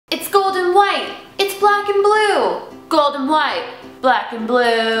black and blue, gold and white, black and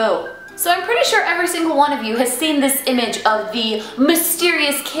blue. So I'm pretty sure every single one of you has seen this image of the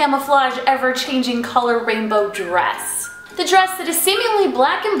mysterious camouflage ever-changing color rainbow dress. The dress that is seemingly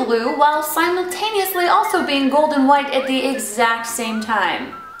black and blue while simultaneously also being gold and white at the exact same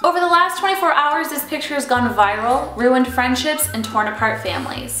time. Over the last 24 hours, this picture has gone viral, ruined friendships, and torn apart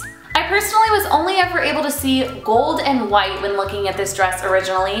families. I personally was only ever able to see gold and white when looking at this dress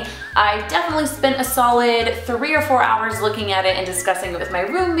originally. I definitely spent a solid 3 or 4 hours looking at it and discussing it with my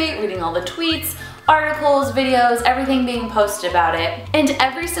roommate, reading all the tweets, articles, videos, everything being posted about it. And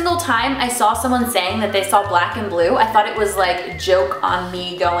every single time I saw someone saying that they saw black and blue, I thought it was like joke on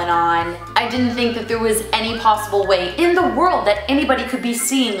me going on. I didn't think that there was any possible way in the world that anybody could be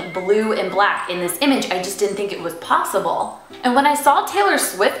seeing blue and black in this image. I just didn't think it was possible. And when I saw Taylor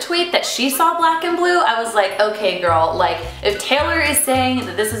Swift tweet that she saw black and blue, I was like, okay girl, like if Taylor is saying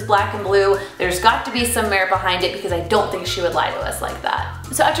that this is black and blue, there's got to be some merit behind it because I don't think she would lie to us like that.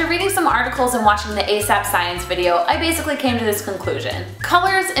 So after reading some articles and watching the ASAP Science video, I basically came to this conclusion.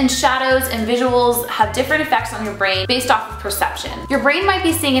 Colors and shadows and visuals have different effects on your brain based off of perception. Your brain might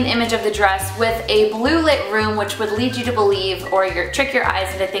be seeing an image of the dress with a blue lit room which would lead you to believe or trick your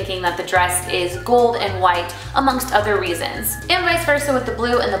eyes into thinking that the dress is gold and white amongst other reasons. And vice versa with the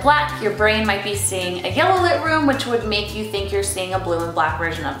blue and the black, your brain might be seeing a yellow lit room which would make you think you're seeing a blue and black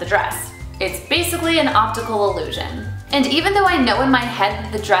version of the dress. It's basically an optical illusion. And even though I know in my head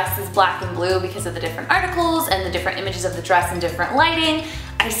that the dress is black and blue because of the different articles and the different images of the dress and different lighting,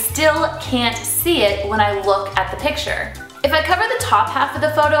 I still can't see it when I look at the picture. If I cover the top half of the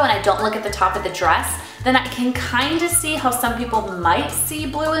photo and I don't look at the top of the dress, then I can kind of see how some people might see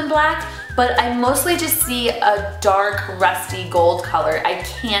blue and black, but I mostly just see a dark, rusty gold color. I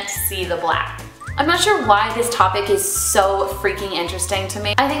can't see the black. I'm not sure why this topic is so freaking interesting to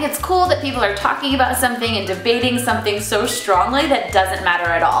me. I think it's cool that people are talking about something and debating something so strongly that doesn't matter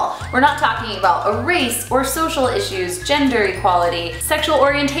at all. We're not talking about a race or social issues, gender equality, sexual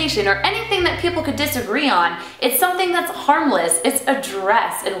orientation, or anything that people could disagree on. It's something that's harmless. It's a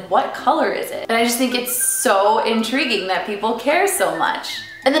dress, and what color is it? And I just think it's so intriguing that people care so much.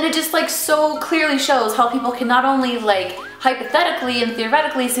 And then it just like so clearly shows how people can not only like hypothetically and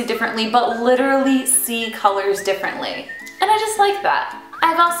theoretically see differently, but literally see colors differently. And I just like that.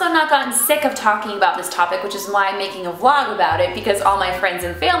 I've also not gotten sick of talking about this topic, which is why I'm making a vlog about it, because all my friends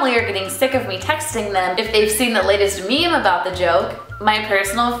and family are getting sick of me texting them if they've seen the latest meme about the joke. My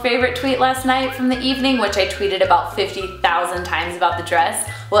personal favorite tweet last night from the evening, which I tweeted about 50,000 times about the dress,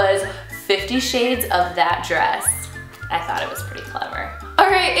 was 50 shades of that dress. I thought it was pretty clever.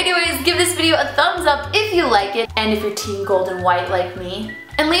 Alright, anyways, give this video a thumbs up if you like it, and if you're team gold and white like me.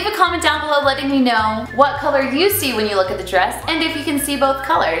 And leave a comment down below letting me know what color you see when you look at the dress, and if you can see both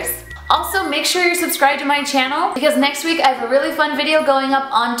colors. Also, make sure you're subscribed to my channel, because next week I have a really fun video going up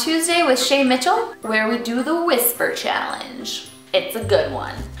on Tuesday with Shay Mitchell, where we do the Whisper Challenge. It's a good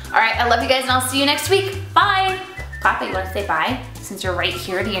one. Alright, I love you guys, and I'll see you next week. Bye! Papa, you want to say bye? Since you're right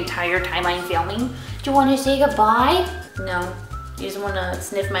here the entire time I'm filming. Do you want to say goodbye? No. You just want to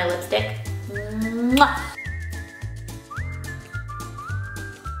sniff my lipstick? Mwah!